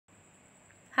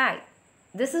Hi,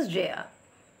 this is Jaya.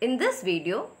 In this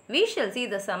video, we shall see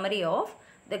the summary of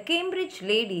The Cambridge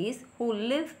Ladies Who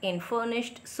Live in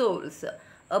Furnished Souls,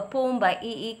 a poem by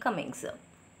E. Cummings.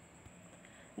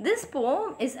 This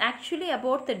poem is actually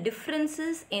about the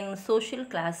differences in social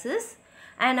classes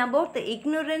and about the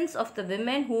ignorance of the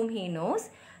women whom he knows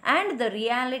and the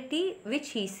reality which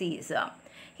he sees.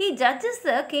 He judges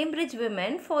the Cambridge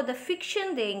women for the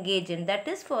fiction they engage in, that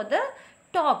is for the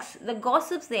talks, the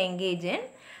gossips they engage in,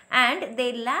 and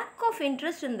their lack of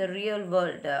interest in the real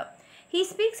world. He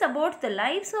speaks about the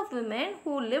lives of women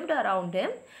who lived around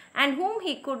him and whom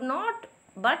he could not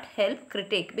but help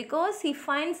critique because he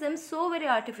finds them so very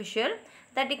artificial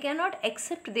that he cannot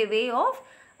accept their way of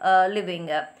living.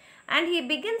 And he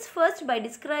begins first by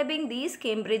describing these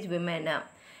Cambridge women.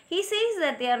 He says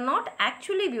that they are not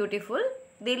actually beautiful,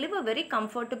 they live a very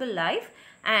comfortable life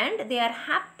and they are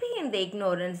happy in the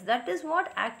ignorance. That is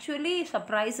what actually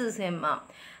surprises him.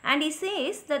 And he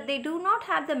says that they do not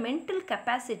have the mental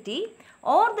capacity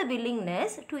or the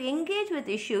willingness to engage with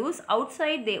issues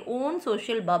outside their own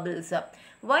social bubbles.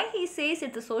 Why he says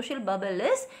it's a social bubble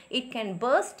is it can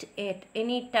burst at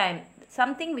any time,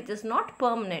 something which is not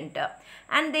permanent.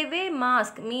 And they wear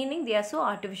masks, meaning they are so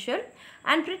artificial,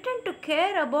 and pretend to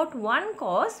care about one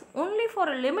cause only for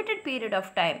a limited period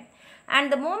of time. And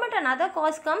the moment another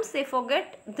cause comes, they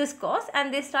forget this cause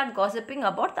and they start gossiping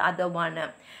about the other one.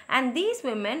 And these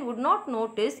women would not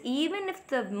notice even if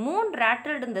the moon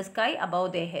rattled in the sky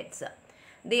above their heads.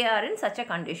 They are in such a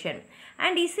condition.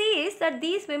 And he says that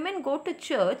these women go to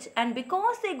church, and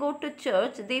because they go to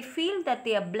church, they feel that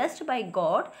they are blessed by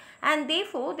God and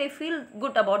therefore they feel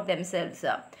good about themselves.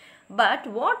 But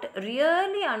what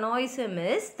really annoys him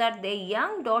is that their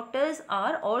young daughters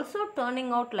are also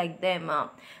turning out like them.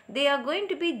 They are going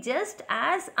to be just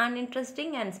as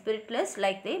uninteresting and spiritless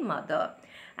like their mother.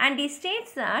 And he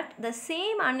states that the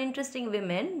same uninteresting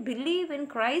women believe in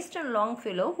Christ and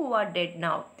Longfellow who are dead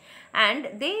now. And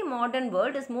their modern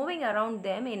world is moving around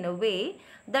them in a way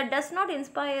that does not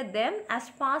inspire them as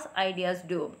past ideas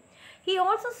do. He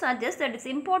also suggests that it's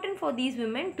important for these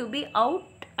women to be out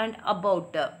and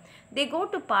about. They go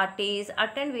to parties,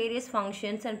 attend various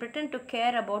functions and pretend to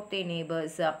care about their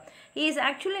neighbors. He is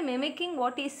actually mimicking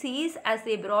what he sees as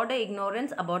a broader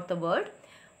ignorance about the world.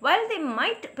 While they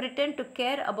might pretend to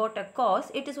care about a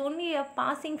cause, it is only a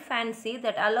passing fancy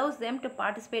that allows them to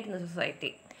participate in the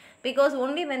society. Because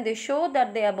only when they show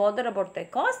that they are bothered about their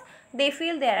cause, they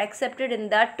feel they are accepted in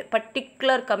that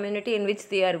particular community in which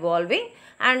they are evolving.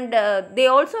 And they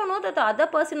also know that the other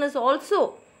person is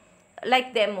also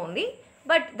like them only.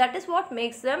 But that is what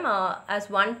makes them as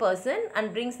one person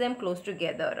and brings them close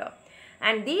together.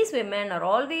 And these women are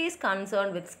always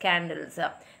concerned with scandals.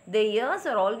 Their ears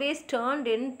are always turned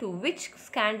into which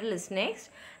scandal is next,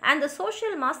 and the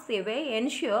social masks they wear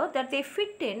ensure that they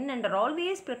fit in and are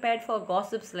always prepared for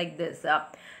gossips like this.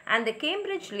 And the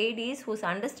Cambridge ladies whose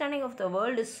understanding of the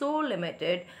world is so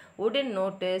limited wouldn't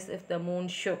notice if the moon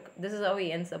shook. This is how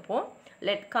he ends the poem.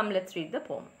 Let's read the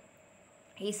poem.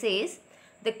 He says,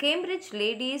 the Cambridge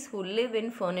ladies who live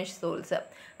in furnished souls.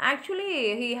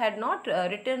 Actually, he had not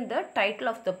written the title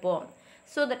of the poem.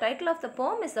 So, the title of the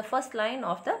poem is the first line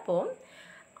of the poem.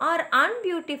 Are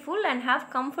unbeautiful and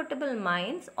have comfortable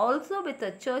minds, also with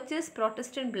the church's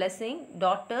Protestant blessing,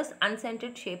 daughters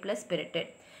unscented, shapeless, spirited.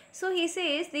 So, he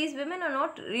says these women are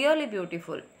not really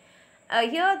beautiful.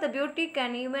 Here the beauty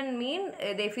can even mean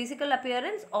their physical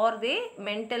appearance or their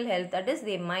mental health, that is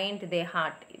their mind, their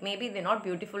heart. Maybe they are not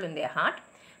beautiful in their heart,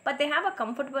 but they have a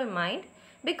comfortable mind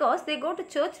because they go to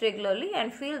church regularly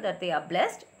and feel that they are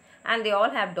blessed, and they all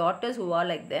have daughters who are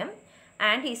like them.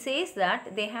 And he says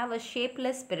that they have a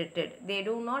shapeless spirited. They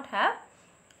do not have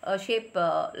a shape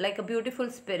like a beautiful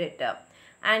spirit.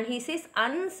 And he says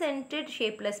unscented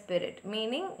shapeless spirit,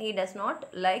 meaning he does not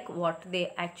like what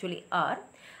they actually are.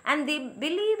 And they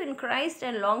believe in Christ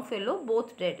and Longfellow,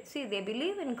 both dead. See, they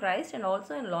believe in Christ and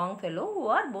also in Longfellow, who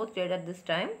are both dead at this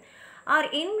time, are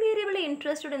invariably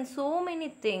interested in so many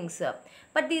things.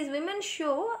 But these women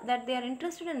show that they are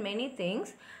interested in many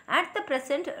things. At the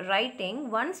present writing,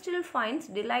 one still finds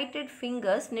delighted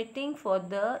fingers knitting for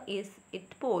the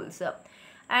poles.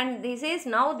 And he says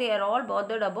now they are all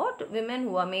bothered about women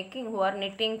who are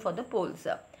knitting for the poles.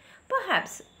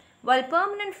 Perhaps, while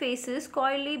permanent faces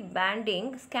coyly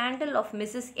banding scandal of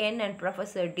Mrs. N and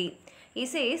Professor D. He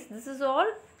says this is all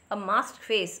a masked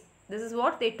face. This is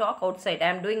what they talk outside. I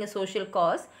am doing a social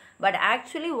cause. But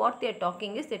actually what they are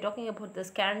talking is, they are talking about the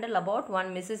scandal about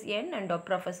one Mrs. N and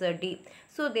Professor D.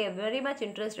 So they are very much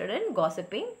interested in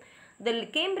gossiping. The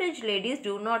Cambridge ladies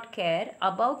do not care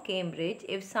about Cambridge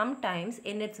if sometimes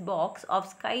in its box of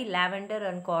sky lavender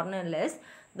and cornerless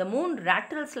the moon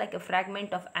rattles like a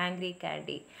fragment of angry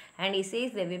candy. And he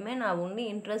says the women are only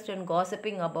interested in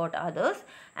gossiping about others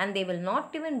and they will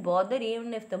not even bother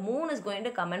even if the moon is going to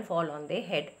come and fall on their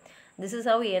head. This is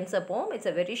how he ends a poem. It's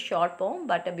a very short poem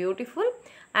but a beautiful,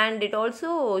 and it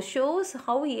also shows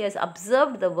how he has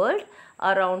observed the world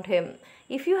around him.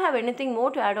 If you have anything more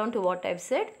to add on to what I've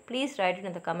said, please write it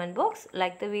in the comment box.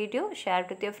 Like the video, share it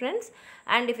with your friends,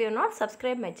 and if you have not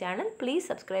subscribed my channel, please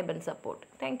subscribe and support.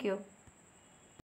 Thank you.